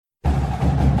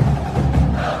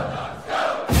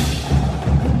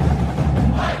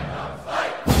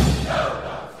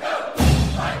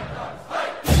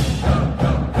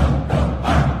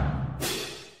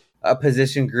a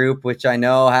position group, which I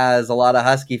know has a lot of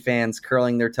Husky fans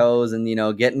curling their toes and,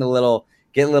 getting a little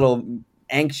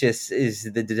anxious,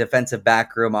 is the defensive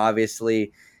back room.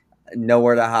 Obviously,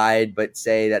 nowhere to hide but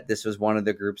say that this was one of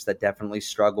the groups that definitely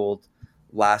struggled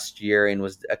last year and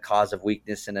was a cause of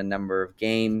weakness in a number of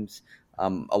games.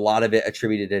 A lot of it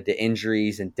attributed to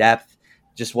injuries and depth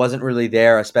just wasn't really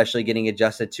there, especially getting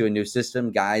adjusted to a new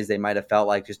system. Guys they might have felt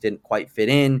like just didn't quite fit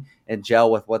in and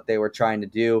gel with what they were trying to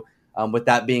do. With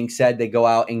that being said, they go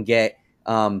out and get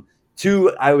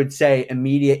two, I would say,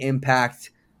 immediate impact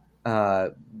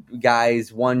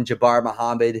guys. One, Jabbar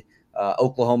Muhammad,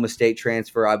 Oklahoma State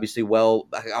transfer, obviously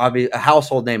a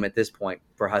household name at this point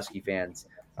for Husky fans,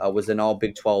 was an all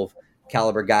Big 12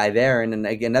 caliber guy there. And then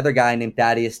again, another guy named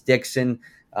Thaddeus Dixon.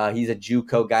 He's a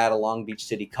JUCO guy at Long Beach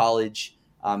City College.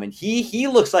 And he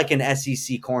looks like an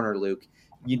SEC corner, Luke.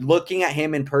 You looking at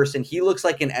him in person, he looks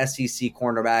like an SEC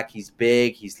cornerback. He's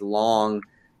big, he's long,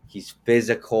 he's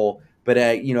physical. But,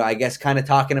 I guess kind of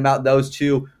talking about those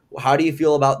two, how do you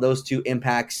feel about those two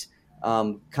impacts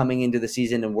coming into the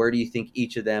season, and where do you think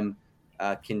each of them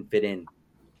can fit in?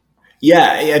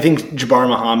 Yeah, I think Jabbar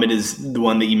Muhammad is the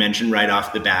one that you mentioned right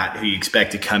off the bat, who you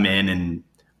expect to come in and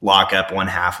lock up one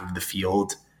half of the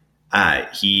field.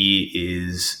 He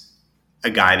is a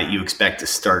guy that you expect to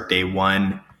start day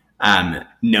one,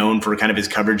 known for kind of his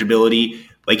coverage ability.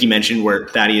 Like you mentioned, where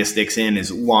Thaddeus Dixon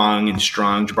is long and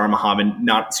strong, Jabbar Muhammad,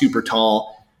 not super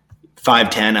tall,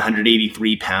 5'10",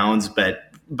 183 pounds, but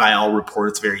by all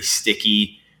reports, very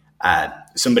sticky.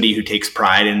 Somebody who takes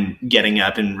pride in getting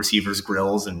up in receivers'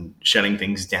 grills and shutting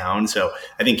things down. So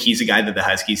I think he's a guy that the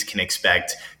Huskies can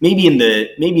expect, maybe in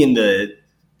the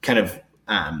kind of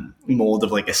mold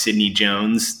of like a Sidney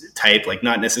Jones type, like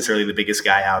not necessarily the biggest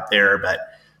guy out there, but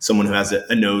someone who has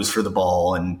a nose for the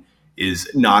ball and is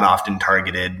not often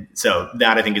targeted. So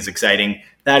that I think is exciting.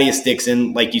 Thaddeus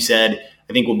Dixon, like you said,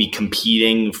 I think will be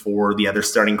competing for the other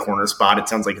starting corner spot. It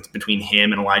sounds like it's between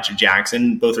him and Elijah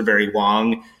Jackson. Both are very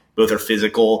long. Both are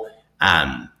physical.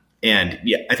 And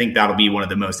yeah, I think that'll be one of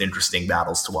the most interesting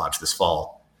battles to watch this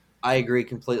fall. I agree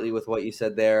completely with what you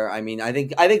said there. I mean, I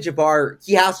think Jabbar,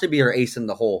 he has to be your ace in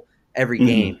the hole every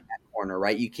game at corner,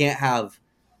 right? You can't have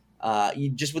you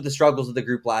just with the struggles of the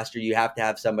group last year, you have to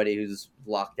have somebody who's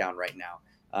locked down right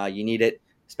now. You need it,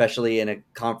 especially in a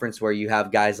conference where you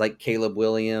have guys like Caleb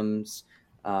Williams,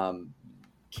 Cam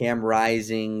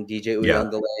Rising, DJ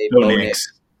Uyunglele, Bo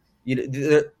Nix.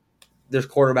 There's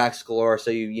quarterbacks galore, so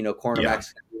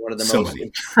cornerbacks can be one of the most.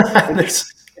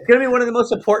 It's going to be one of the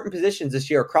most important positions this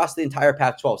year across the entire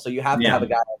Pac-12. So you have to have a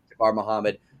guy like Jabbar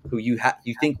Muhammad who you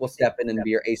think will step in and be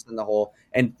your ace in the hole.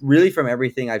 And really, from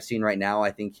everything I've seen right now,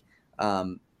 I think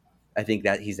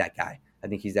that he's that guy. I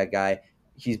think he's that guy.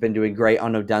 He's been doing great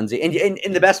on Odunze.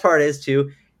 And the best part is,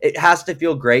 too, it has to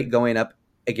feel great going up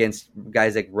against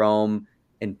guys like Rome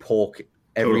and Polk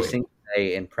every single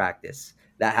day in practice.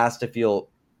 That has to feel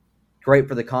great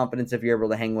for the confidence if you're able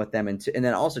to hang with them. And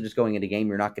then also just going into game,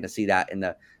 you're not going to see that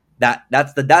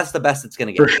that's the best it's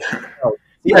going to get. Sure. So,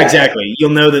 yeah, exactly.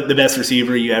 You'll know that the best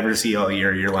receiver you ever see all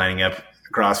year, you're lining up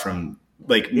across from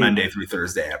like Monday through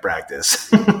Thursday at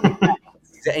practice.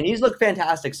 And he's looked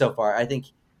fantastic so far. I think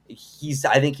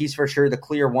he's for sure the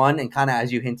clear one. And kind of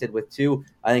as you hinted with two,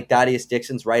 I think Thaddeus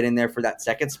Dixon's right in there for that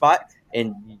second spot.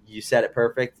 And you said it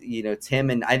perfect. It's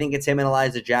him, and I think it's him and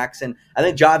Elijah Jackson. I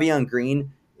think Javion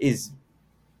Green is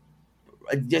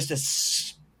just a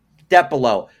step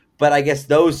below. But I guess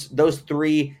those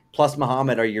three plus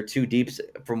Muhammad are your two deeps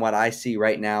from what I see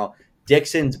right now.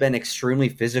 Dixon's been extremely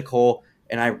physical,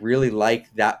 and I really like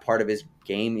that part of his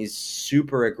game. He's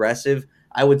super aggressive.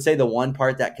 I would say the one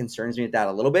part that concerns me with that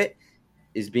a little bit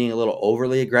is being a little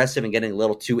overly aggressive and getting a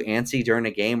little too antsy during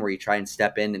a game where you try and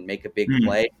step in and make a big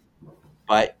play,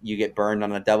 but you get burned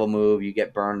on a double move, you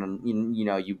get burned on,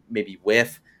 you maybe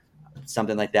whiff,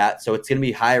 something like that. So it's going to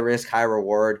be high risk, high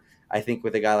reward, I think,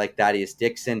 with a guy like Thaddeus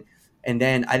Dixon. And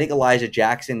then I think Elijah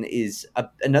Jackson is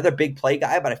another big play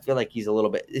guy, but I feel like he's a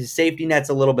little bit – his safety net's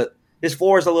a little bit – his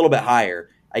floor is a little bit higher,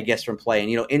 I guess, from playing.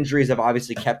 Injuries have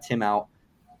obviously kept him out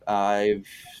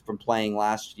from playing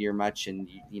last year much. And,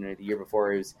 the year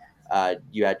before it was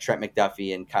you had Trent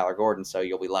McDuffie and Kyler Gordon, so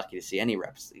you'll be lucky to see any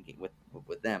reps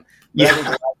with them.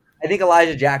 But I think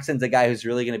Elijah Jackson's a guy who's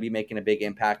really going to be making a big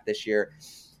impact this year.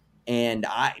 And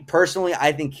I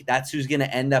think that's who's going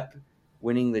to end up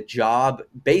winning the job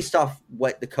based off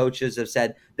what the coaches have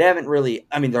said. They haven't really,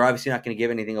 they're obviously not going to give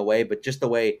anything away, but just the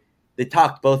way they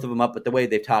talked both of them up, but the way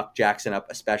they've talked Jackson up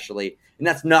especially. And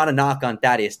that's not a knock on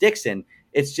Thaddeus Dixon.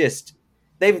 It's just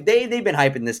they've been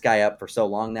hyping this guy up for so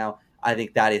long now. I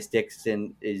think Thaddeus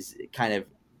Dixon is kind of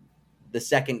the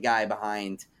second guy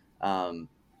behind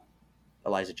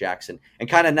Elijah Jackson. And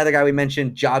kind of another guy we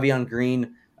mentioned, Javion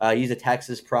Green. He's a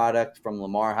Texas product from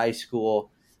Lamar High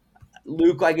School.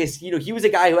 Luke, I guess, he was a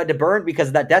guy who had to burn because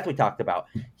of that depth we talked about.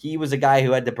 He was a guy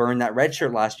who had to burn that red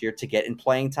shirt last year to get in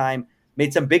playing time,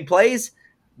 made some big plays,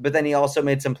 but then he also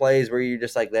made some plays where you're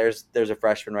just like, there's a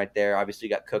freshman right there. Obviously,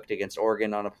 got cooked against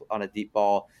Oregon on a deep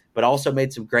ball, but also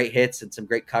made some great hits and some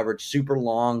great coverage, super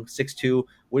long, 6'2".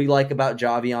 What do you like about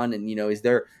Javion? And, is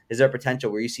there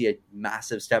potential where you see a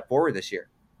massive step forward this year?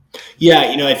 Yeah,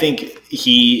 I think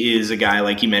he is a guy,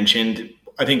 like you mentioned.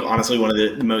 I think honestly, one of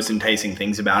the most enticing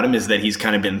things about him is that he's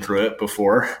kind of been through it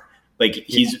before. Like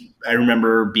I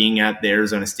remember being at the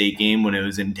Arizona State game when it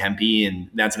was in Tempe, and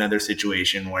that's another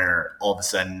situation where all of a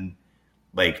sudden,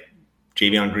 like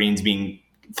Javion Green's being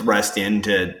thrust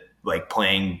into like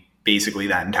playing basically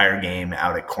that entire game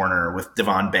out at corner with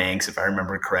Devon Banks, if I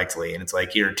remember correctly. And it's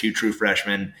like, you're two true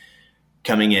freshmen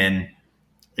coming in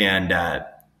and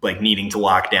like needing to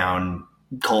lock down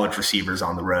college receivers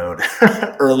on the road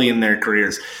early in their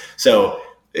careers. So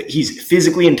he's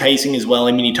physically enticing as well.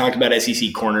 I mean, you talked about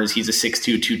SEC corners. He's a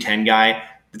 6'2", 210 guy,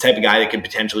 the type of guy that could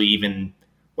potentially even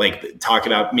like talk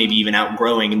about maybe even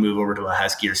outgrowing and move over to a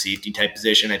Husky or safety type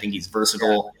position. I think he's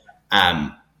versatile.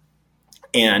 I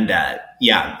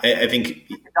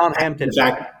think Dom Hampton. In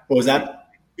fact, what was that?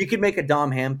 You could make a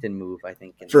Dom Hampton move, I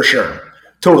think. For sure.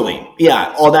 Totally.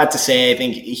 Yeah. All that to say, I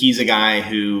think he's a guy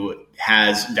who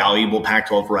has valuable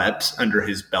Pac-12 reps under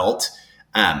his belt.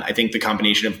 I think the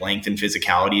combination of length and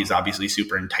physicality is obviously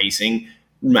super enticing.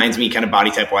 Reminds me kind of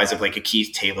body type wise of like a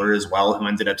Keith Taylor as well, who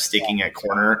ended up sticking at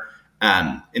corner.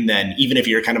 And then even if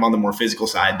you're kind of on the more physical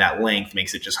side, that length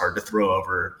makes it just hard to throw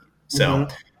over. So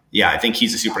yeah, I think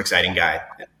he's a super exciting guy.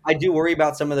 I do worry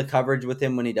about some of the coverage with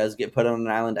him when he does get put on an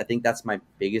island. I think that's my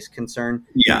biggest concern.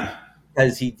 Yeah.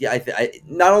 Because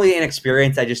not only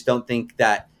inexperienced, I just don't think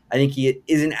that – I think he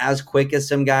isn't as quick as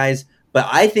some guys, but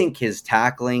I think his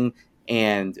tackling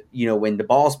and, when the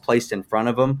ball's placed in front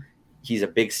of him, he has a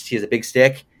big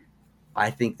stick.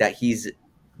 I think that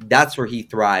that's where he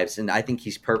thrives, and I think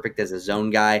he's perfect as a zone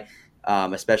guy,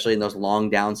 especially in those long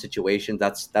down situations.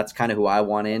 That's kind of who I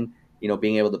want in,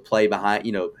 being able to play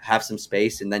behind, have some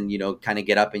space and then, kind of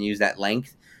get up and use that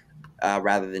length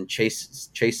rather than chase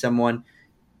someone.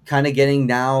 Kind of getting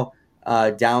now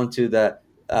down to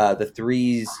the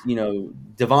threes,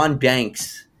 Devon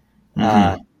Banks,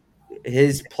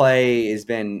 his play has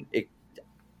been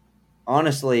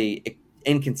honestly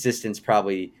inconsistent is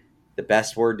probably the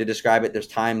best word to describe it. There's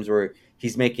times where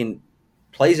he's making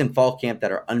plays in fall camp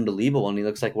that are unbelievable and he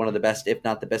looks like one of the best, if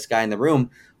not the best guy in the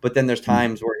room. But then there's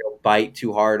times where he'll bite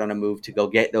too hard on a move to go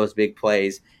get those big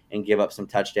plays and give up some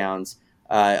touchdowns.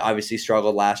 Obviously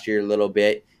struggled last year a little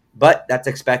bit. But that's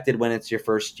expected when it's your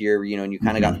first year, and you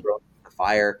kind of got thrown in the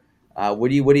fire. What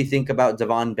do you think about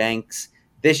Devon Banks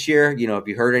this year? Have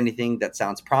you heard anything that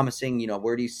sounds promising?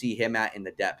 Where do you see him at in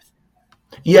the depth?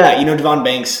 Yeah, Devon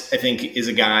Banks, I think, is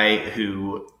a guy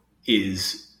who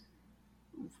is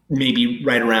maybe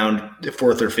right around the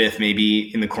fourth or fifth,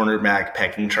 maybe in the cornerback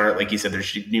pecking chart. Like you said,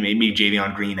 there's maybe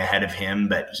Javion Green ahead of him,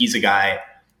 but he's a guy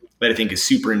that I think is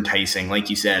super enticing. Like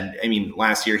you said, I mean,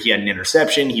 last year he had an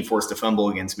interception. He forced a fumble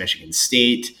against Michigan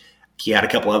State. He had a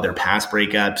couple other pass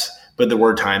breakups, but there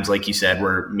were times, like you said,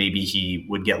 where maybe he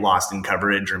would get lost in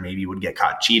coverage or maybe would get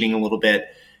caught cheating a little bit.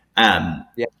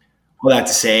 Well, that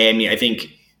to say, I mean, I think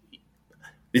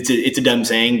it's a dumb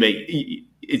saying, but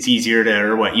it's easier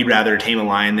you'd rather tame a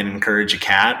lion than encourage a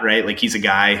cat, right? Like he's a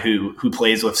guy who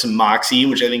plays with some moxie,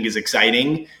 which I think is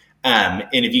exciting. And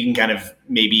if you can kind of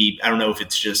maybe, I don't know if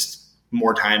it's just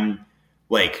more time,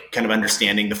 like kind of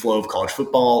understanding the flow of college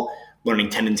football, learning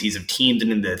tendencies of teams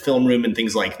and in the film room and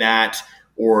things like that,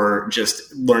 or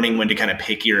just learning when to kind of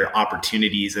pick your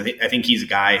opportunities. I think he's a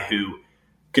guy who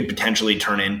could potentially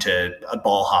turn into a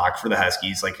ball hawk for the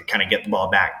Huskies, like a kind of get the ball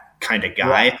back kind of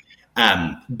guy.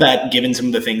 Yeah. But given some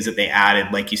of the things that they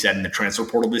added, like you said, in the transfer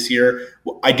portal this year,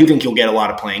 I do think he'll get a lot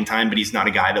of playing time, but he's not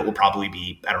a guy that will probably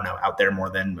be, I don't know, out there more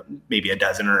than maybe a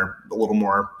dozen or a little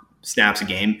more snaps a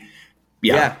game.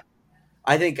 Yeah.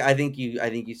 I think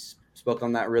you spoke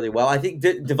on that really well. I think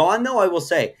Devon, though, I will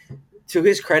say, to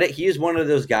his credit, he is one of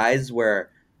those guys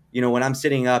where, when I'm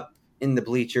sitting up in the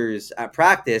bleachers at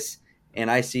practice and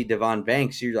I see Devon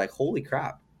Banks, you're like, holy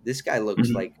crap, this guy looks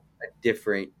like a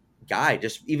different guy.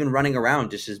 Just even running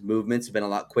around, just his movements have been a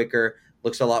lot quicker,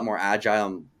 looks a lot more agile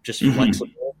and just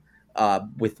flexible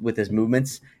with his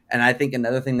movements. And I think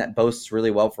another thing that boasts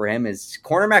really well for him is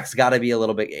cornerback's got to be a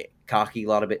little bit cocky, a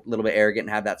little bit arrogant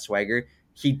and have that swagger.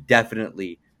 He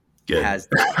definitely has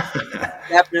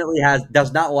that.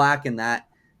 Does not lack in that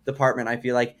department, I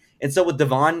feel like. And so with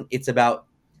Devon, it's about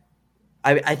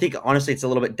I think honestly it's a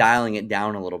little bit dialing it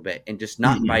down a little bit and just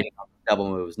not Mhm. biting on double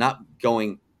moves, not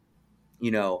going,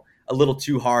 a little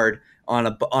too hard on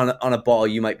a ball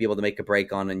you might be able to make a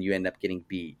break on and you end up getting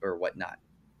beat or whatnot.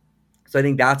 So I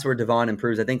think that's where Devon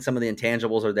improves. I think some of the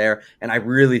intangibles are there, and I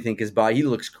really think his body, he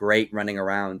looks great running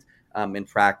around in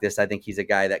practice. I think he's a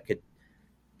guy that could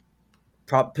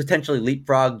potentially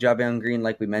leapfrog Javion Green,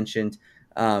 like we mentioned.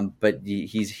 But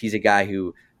he's a guy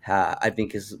who I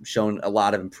think has shown a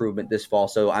lot of improvement this fall.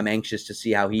 So I'm anxious to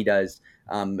see how he does,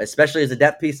 especially as a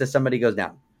depth piece as somebody goes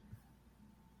down.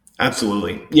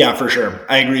 Absolutely. Yeah, for sure.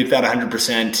 I agree with that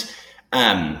 100%.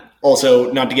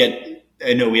 Also, not to get,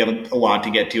 I know we have a lot to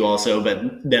get to also, but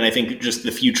then I think just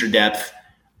the future depth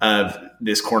of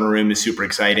this corner room is super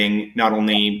exciting, not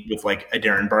only with like a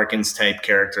Darren Barkins type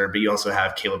character, but you also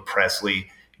have Caleb Presley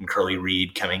and Curly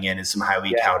Reed coming in as some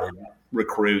highly touted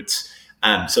recruits.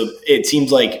 So it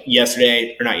seems like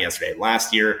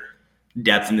last year,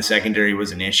 depth in the secondary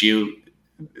was an issue.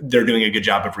 They're doing a good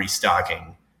job of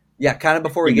restocking. Yeah, kind of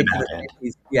before we In the get to the back end.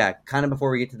 safeties. Yeah, kind of before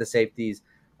we get to the safeties.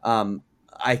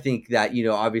 I think that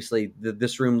obviously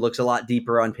this room looks a lot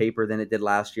deeper on paper than it did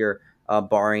last year,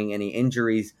 barring any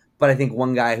injuries. But I think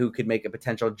one guy who could make a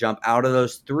potential jump out of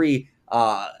those three,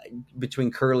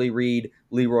 between Curly Reed,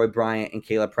 Leroy Bryant, and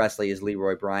Caleb Presley, is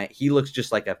Leroy Bryant. He looks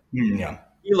just like Yeah.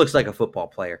 he looks like a football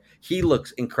player. He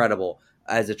looks incredible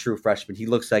as a true freshman. He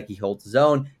looks like he holds his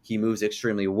own. He moves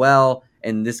extremely well,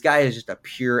 and this guy is just a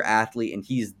pure athlete. And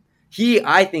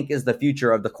I think, is the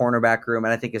future of the cornerback room.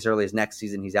 And I think as early as next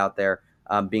season, he's out there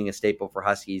being a staple for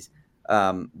Huskies,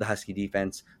 the Husky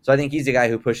defense. So I think he's a guy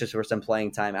who pushes for some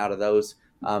playing time out of those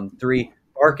three.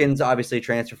 Barkins, obviously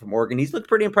transferred from Oregon. He's looked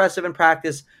pretty impressive in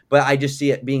practice, but I just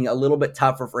see it being a little bit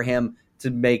tougher for him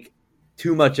to make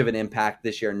too much of an impact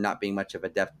this year and not being much of a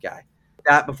depth guy.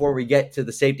 That before we get to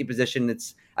the safety position,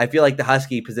 I feel like the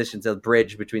Husky position's a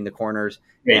bridge between the corners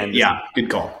and Yeah, good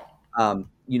call.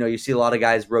 you see a lot of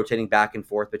guys rotating back and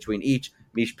forth between each.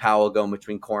 Mish Powell going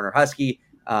between corner Husky,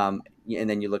 and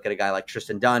then you look at a guy like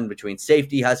Tristan Dunn between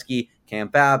safety Husky, Cam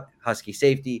Fab Husky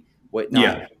safety, whatnot.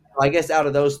 Yeah. I guess out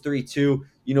of those three, too,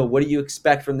 what do you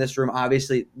expect from this room?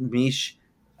 Obviously, Mish,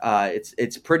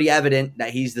 it's pretty evident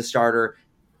that he's the starter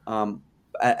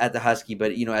at the Husky,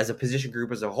 but as a position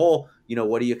group as a whole,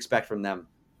 what do you expect from them?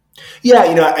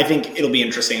 Yeah, I think it'll be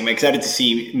interesting. I'm excited to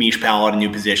see Mish Powell at a new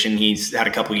position. He's had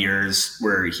a couple years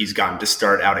where he's gotten to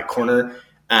start out at corner.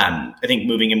 I think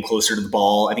moving him closer to the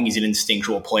ball, I think he's an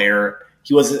instinctual player.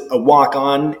 He was a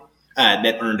walk-on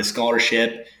that earned a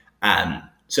scholarship.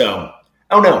 So,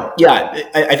 I don't know. Yeah,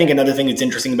 I think another thing that's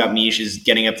interesting about Mish is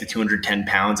getting up to 210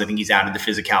 pounds. I think he's added the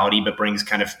physicality, but brings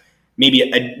kind of maybe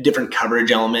a different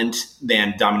coverage element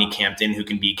than Dominique Hampton, who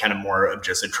can be kind of more of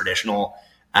just a traditional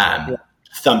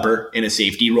thumper in a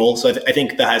safety role. So I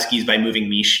think the Huskies, by moving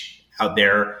Mish out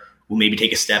there, will maybe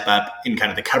take a step up in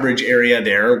kind of the coverage area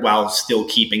there while still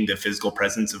keeping the physical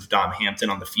presence of Dom Hampton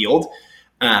on the field.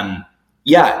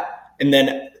 Yeah. And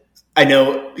then I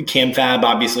know Cam Fab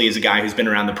obviously is a guy who's been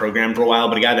around the program for a while,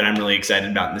 but a guy that I'm really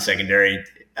excited about in the secondary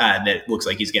that looks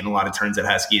like he's getting a lot of turns at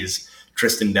Husky is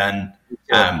Tristan Dunn.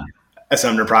 A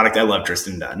Sumner product. I love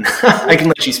Tristan Dunn. I can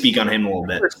let you speak on him a little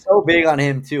bit. We're so big on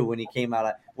him too when he came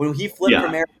out when he flipped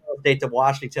from Arizona State to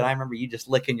Washington. I remember you just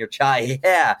licking your chai.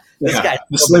 Yeah, this guy,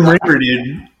 the Slim Reaper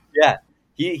dude. Yeah,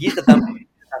 he's a thumper.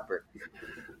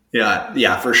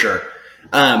 Yeah, for sure.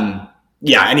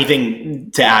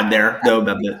 Anything to add there though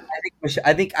about the?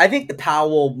 I think the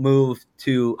Powell move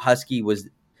to Husky was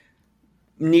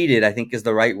needed. I think is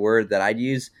the right word that I'd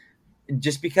use,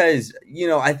 just because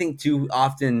I think too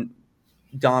often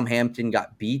Dom Hampton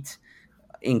got beat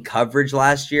in coverage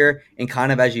last year, and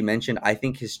kind of as you mentioned, I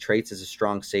think his traits as a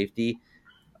strong safety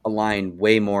align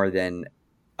way more than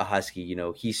a Husky.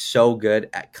 He's so good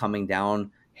at coming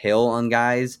downhill on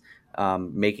guys,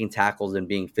 making tackles and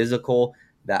being physical,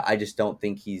 that I just don't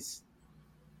think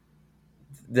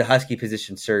the Husky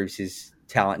position serves his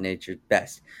talent nature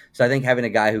best. So I think having a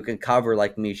guy who can cover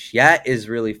like Mish yet is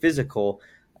really physical,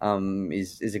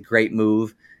 is a great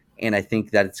move. And I think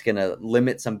that it's going to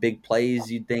limit some big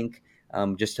plays, you'd think,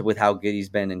 just with how good he's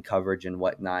been in coverage and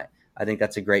whatnot. I think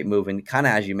that's a great move. And kind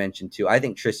of as you mentioned, too, I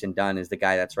think Tristan Dunn is the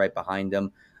guy that's right behind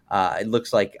him. It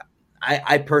looks like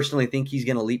I personally think he's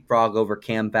going to leapfrog over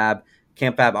Cam Fab.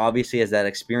 Cam Fab obviously has that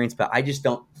experience, but I just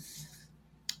don't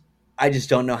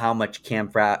know how much Cam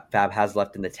Fab has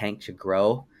left in the tank to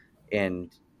grow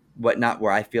and whatnot,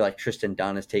 where I feel like Tristan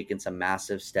Dunn has taken some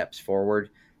massive steps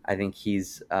forward. I think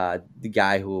he's the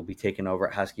guy who will be taking over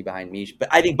at Husky behind Mish. But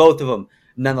I think both of them,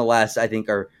 nonetheless, I think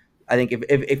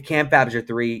if Cam Fab's your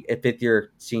a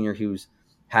fifth-year senior who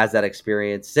has that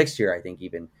experience, sixth year, I think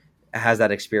even, has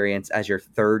that experience as your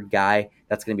third guy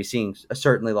that's going to be seeing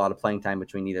certainly a lot of playing time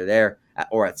between either there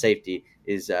or at safety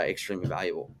is extremely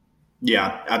valuable.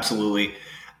 Yeah, absolutely.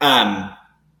 Um,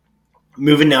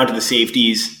 Moving now to the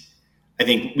safeties, I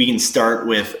think we can start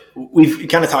with, we've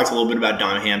kind of talked a little bit about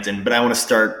Don Hampton, but I want to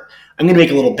start, I'm going to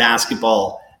make a little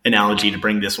basketball analogy to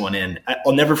bring this one in.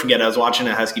 I'll never forget, I was watching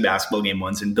a Husky basketball game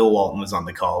once and Bill Walton was on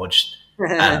the call, which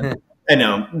I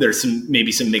know there's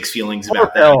maybe some mixed feelings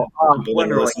about that. People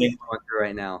that are listening. What he's going through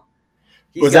right now.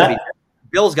 Was that?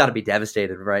 Bill's got to be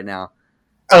devastated right now.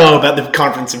 Oh, about the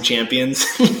Conference of Champions.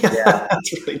 Yeah,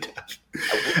 that's really tough.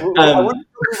 I want to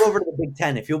move over to the Big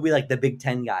Ten. If you'll be like the Big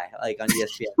Ten guy, like on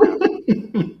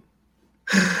ESPN.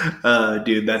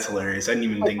 Dude, that's hilarious. I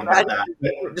didn't even think about that.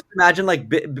 Just imagine like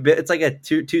it's like a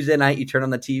Tuesday night. You turn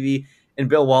on the TV and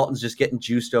Bill Walton's just getting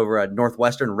juiced over a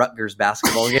Northwestern Rutgers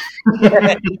basketball game.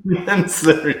 That's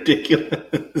so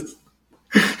ridiculous.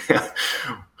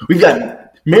 We've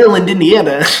got Maryland,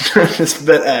 Indiana.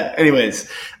 But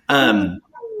anyways,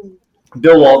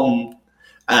 Bill Walton.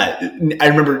 I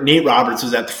remember Nate Roberts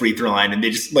was at the free throw line, and they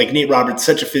just like Nate Roberts,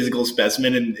 such a physical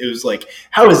specimen, and it was like,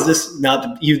 how is this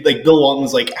not? Bill Walton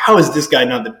was like, how is this guy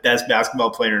not the best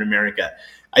basketball player in America?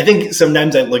 I think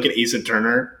sometimes I look at Asa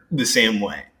Turner the same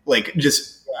way. Like,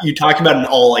 just you talk about an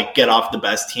all like get off the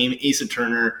bus team. Asa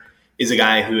Turner is a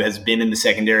guy who has been in the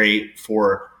secondary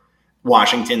for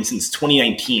Washington since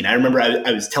 2019. I remember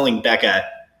I was telling Becca,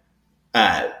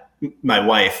 my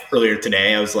wife, earlier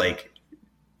today. I was like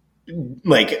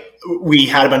we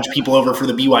had a bunch of people over for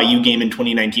the BYU game in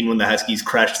 2019 when the Huskies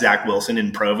crushed Zach Wilson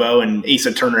in Provo, and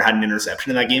Asa Turner had an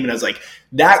interception in that game. And I was like,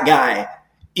 that guy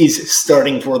is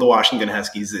starting for the Washington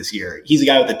Huskies this year. He's a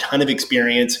guy with a ton of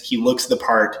experience. He looks the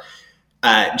part.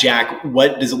 Jack,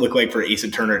 what does it look like for Asa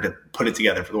Turner to put it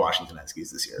together for the Washington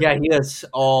Huskies this year? Yeah, he has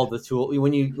all the tools.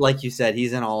 When you, like you said,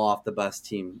 he's an all off the bus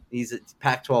team. He's a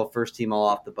Pac-12 first team all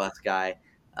off the bus guy.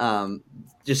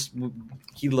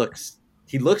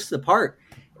 He looks the part,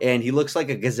 and he looks like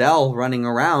a gazelle running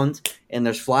around, and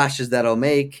there's flashes that he'll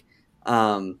make.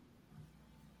 I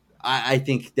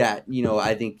think that,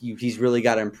 he's really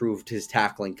got to improve his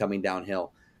tackling coming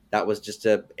downhill. That was just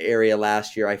an area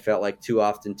last year I felt like too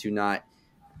often to not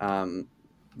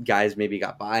guys maybe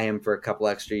got by him for a couple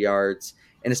extra yards,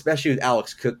 and especially with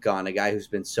Alex Cook gone, a guy who's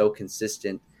been so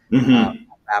consistent,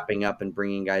 wrapping up and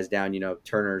bringing guys down.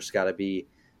 Turner's got to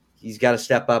he's got to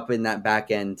step up in that back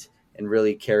end and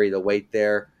really carry the weight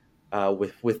there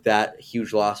with that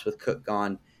huge loss with Cook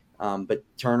gone. But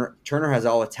Turner has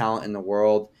all the talent in the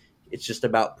world. It's just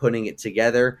about putting it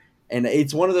together. And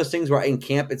it's one of those things where in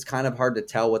camp it's kind of hard to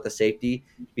tell with the safety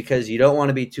because you don't want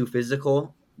to be too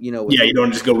physical. You don't want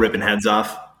to just go ripping heads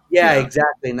off. Yeah,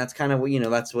 exactly. And that's kind of what,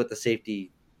 that's what the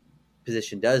safety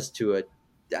position does to it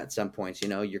at some points.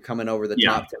 You're coming over the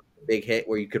top to a big hit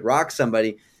where you could rock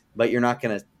somebody, but you're not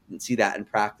going to see that in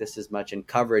practice as much in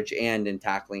coverage and in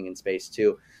tackling in space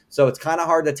too. So it's kind of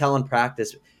hard to tell in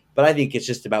practice, but I think it's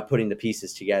just about putting the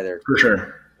pieces together. For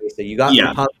sure. So you got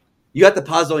the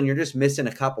puzzle and you're just missing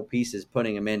a couple pieces,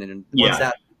 putting them in. And once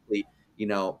that's complete,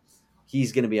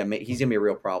 he's going to be a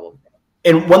real problem.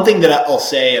 And one thing that I'll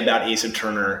say about Asa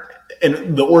Turner,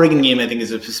 and the Oregon game, I think,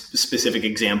 is a specific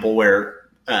example where,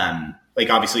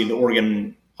 obviously the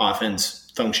Oregon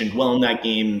offense functioned well in that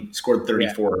game, scored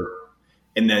 34,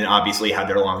 and then obviously had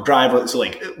their long drive. So,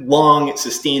 long,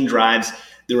 sustained drives.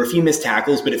 There were a few missed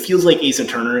tackles, but it feels like Asa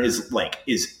Turner is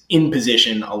in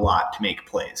position a lot to make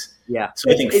plays. Yeah.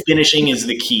 So I think finishing is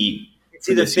the key. It's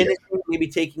either finishing, maybe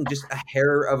taking just a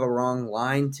hair of a wrong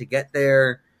line to get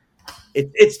there.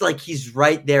 It's like he's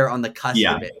right there on the cusp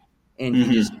of it, and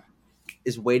he just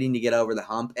is waiting to get over the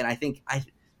hump. And I think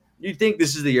you'd think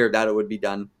this is the year that it would be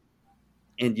done,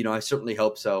 and I certainly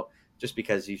hope so. Just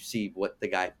because you see what the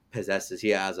guy possesses, he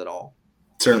has it all.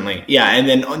 Certainly, yeah. And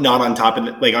then not on top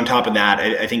of that,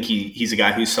 I think he's a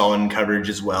guy who's solid in coverage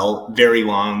as well. Very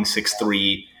long,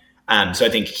 6'3". So I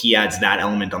think he adds that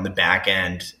element on the back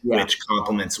end, which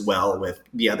complements well with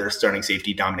the other starting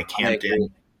safety, Dominic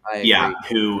Hampton. I agree.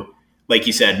 Who, like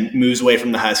you said, moves away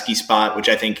from the Husky spot, which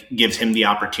I think gives him the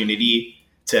opportunity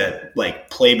to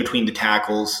play between the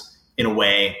tackles in a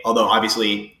way. Although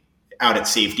obviously out at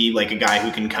safety, like a guy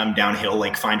who can come downhill,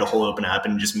 find a hole, open up,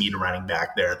 and just meet a running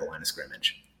back there at the line of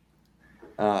scrimmage.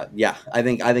 I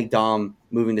think Dom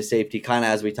moving to safety, kind of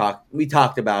as we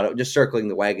talked about it, just circling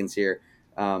the wagons here.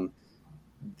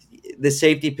 The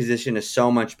safety position is so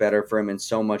much better for him and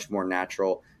so much more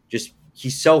natural. Just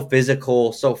he's so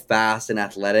physical, so fast and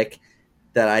athletic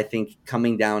that I think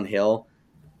coming downhill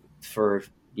for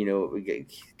a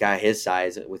guy his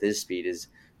size with his speed is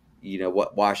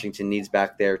what Washington needs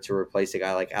back there to replace a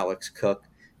guy like Alex Cook.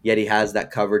 yet he has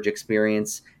that coverage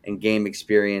experience and game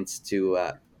experience to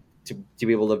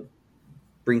be able to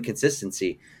bring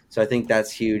consistency. So I think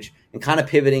that's huge. And kind of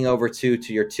pivoting over to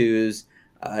your twos.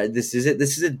 This is it.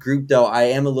 This is a group though. I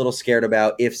am a little scared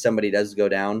about if somebody does go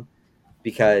down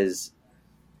because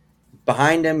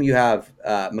behind him you have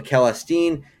Mikel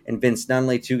Esteen and Vince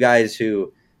Nunley, two guys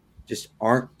who just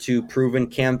aren't too proven.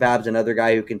 Cam Fab's another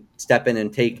guy who can step in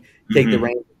and take the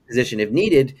reins position if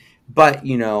needed. But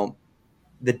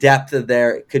the depth of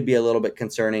there could be a little bit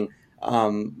concerning.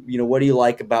 What do you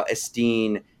like about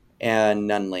Esteen and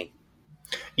Nunley?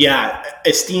 Yeah,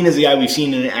 Esteen is the guy we've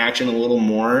seen in action a little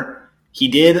more. He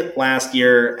did last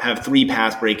year have 3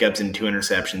 pass breakups and 2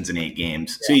 interceptions in 8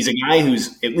 games. So he's a guy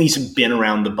who's at least been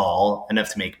around the ball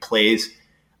enough to make plays.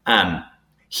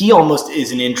 He almost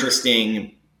is an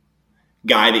interesting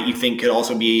guy that you think could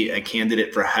also be a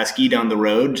candidate for Husky down the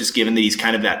road, just given that he's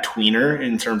kind of that tweener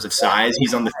in terms of size.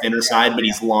 He's on the thinner side, but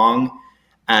he's long.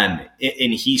 And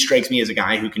he strikes me as a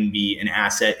guy who can be an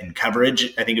asset in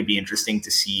coverage. I think it'd be interesting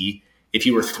to see if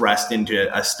he were thrust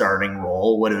into a starting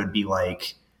role, what it would be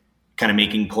like kind of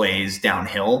making plays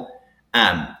downhill.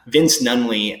 Vince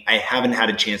Nunley, I haven't had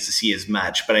a chance to see as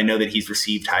much, but I know that he's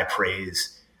received high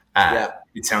praise.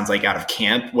 It sounds like out of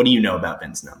camp. What do you know about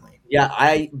Vince Nunley?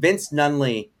 Yeah, Vince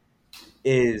Nunley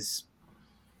is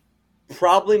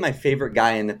probably my favorite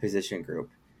guy in the position group.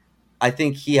 I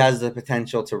think he has the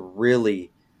potential to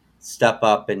really step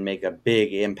up and make a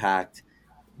big impact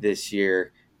this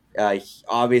year.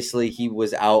 Obviously, he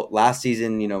was out last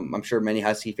season. I'm sure many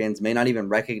Husky fans may not even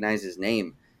recognize his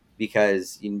name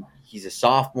because he's a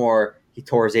sophomore. He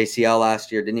tore his ACL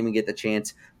last year, didn't even get the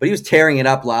chance, but he was tearing it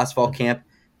up last fall camp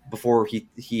before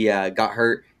he got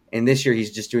hurt. And this year,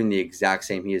 he's just doing the exact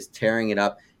same. He is tearing it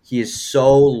up. He is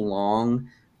so long,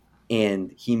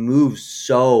 and he moves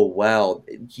so well.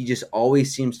 He just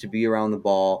always seems to be around the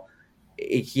ball.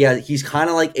 He's kind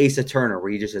of like Asa Turner,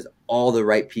 where he just has all the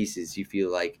right pieces, you feel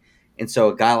like. And so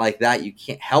a guy like that, you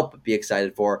can't help but be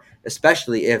excited for,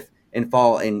 especially if in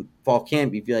fall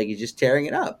camp, you feel like he's just tearing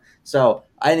it up. So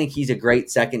I think he's a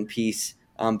great second piece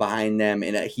behind them,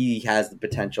 and he has the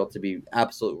potential to be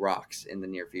absolute rocks in the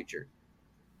near future.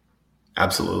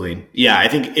 Absolutely. Yeah, I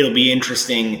think it'll be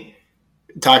interesting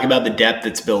to talk about the depth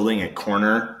that's building at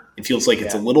corner. It feels like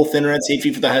it's a little thinner at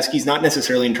safety for the Huskies, not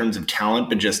necessarily in terms of talent,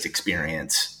 but just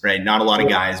experience, right? Not a lot of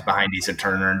guys behind Asa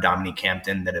Turner and Dominique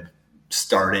Hampton that have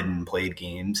started and played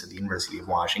games at the University of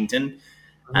Washington.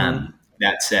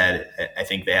 That said, I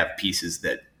think they have pieces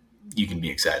that you can be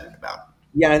excited about.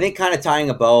 Yeah, I think kind of tying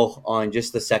a bow on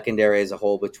just the secondary as a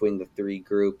whole between the 3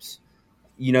 groups,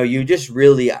 you just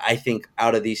really, I think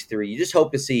out of these 3, you just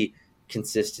hope to see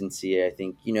consistency. I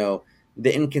think,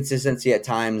 the inconsistency at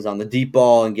times on the deep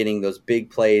ball and getting those big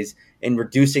plays and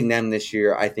reducing them this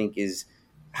year, I think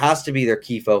has to be their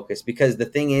key focus, because the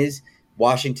thing is,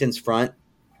 Washington's front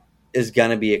is going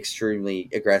to be extremely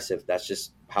aggressive. That's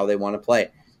just how they want to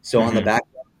play. So on the back,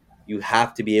 you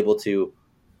have to be able to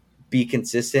be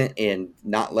consistent and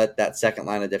not let that second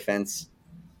line of defense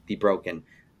be broken,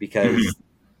 because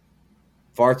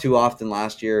far too often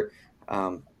last year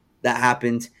that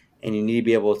happened, and you need to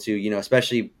be able to,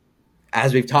 especially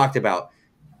as we've talked about,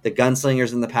 the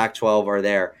gunslingers in the Pac-12 are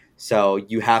there. So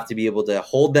you have to be able to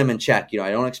hold them in check.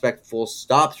 I don't expect full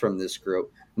stops from this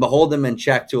group, but hold them in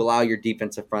check to allow your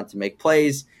defensive front to make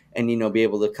plays and, be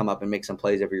able to come up and make some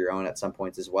plays of your own at some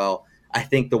points as well. I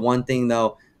think the one thing,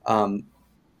 though,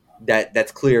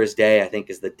 that's clear as day, I think,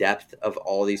 is the depth of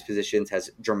all these positions has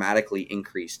dramatically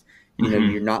increased.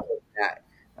 You're not looking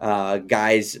at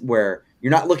guys where you're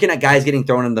not looking at guys getting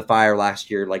thrown in the fire last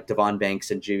year like Devon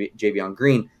Banks and Javion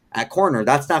Green at corner.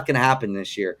 That's not going to happen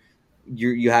this year.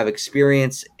 You have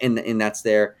experience and that's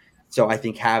there. So I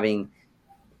think having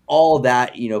all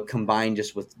that, combined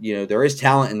just with, there is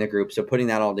talent in the group. So putting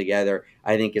that all together,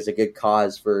 I think is a good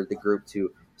cause for the group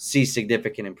to see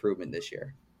significant improvement this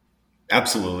year.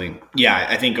 Absolutely. Yeah,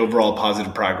 I think overall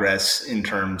positive progress in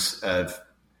terms of,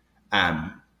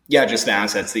 just the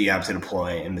assets that you have to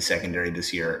deploy in the secondary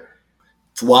this year.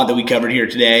 It's a lot that we covered here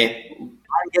today.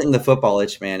 I'm getting the football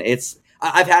itch, man.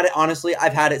 I've had it, honestly.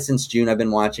 I've had it since June. I've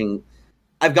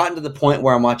gotten to the point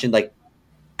where I'm watching like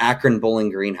Akron Bowling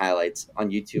Green highlights on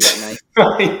YouTube at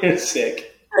night. You're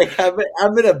sick. Like,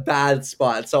 I'm in a bad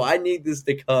spot, so I need this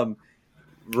to come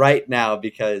right now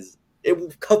because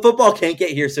football can't get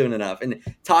here soon enough. And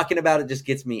talking about it just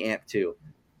gets me amped too.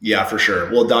 Yeah, for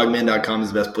sure. Well, dogman.com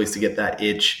is the best place to get that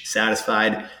itch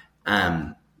satisfied.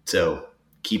 So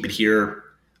keep it here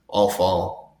all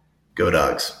fall. Go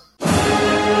Dogs.